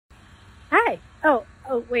Hi. Oh,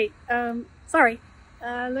 wait. Sorry.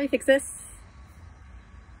 Let me fix this.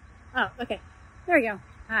 Oh, okay. There we go.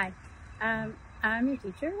 Hi. I'm your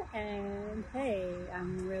teacher, and hey,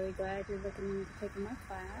 I'm really glad you're looking to take my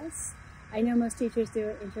class. I know most teachers do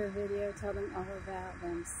an intro video, tell them all about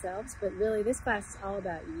themselves, but really this class is all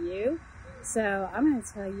about you. So I'm going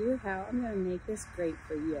to tell you how I'm going to make this great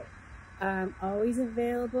for you. I'm always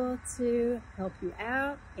available to help you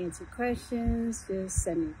out, answer questions, just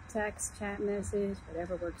send me a text, chat message,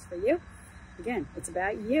 whatever works for you. Again, it's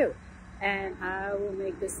about you. And I will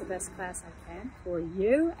make this the best class I can for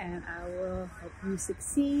you, and I will help you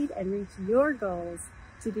succeed and reach your goals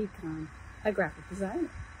to become a graphic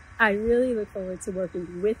designer. I really look forward to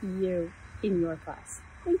working with you in your class.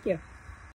 Thank you.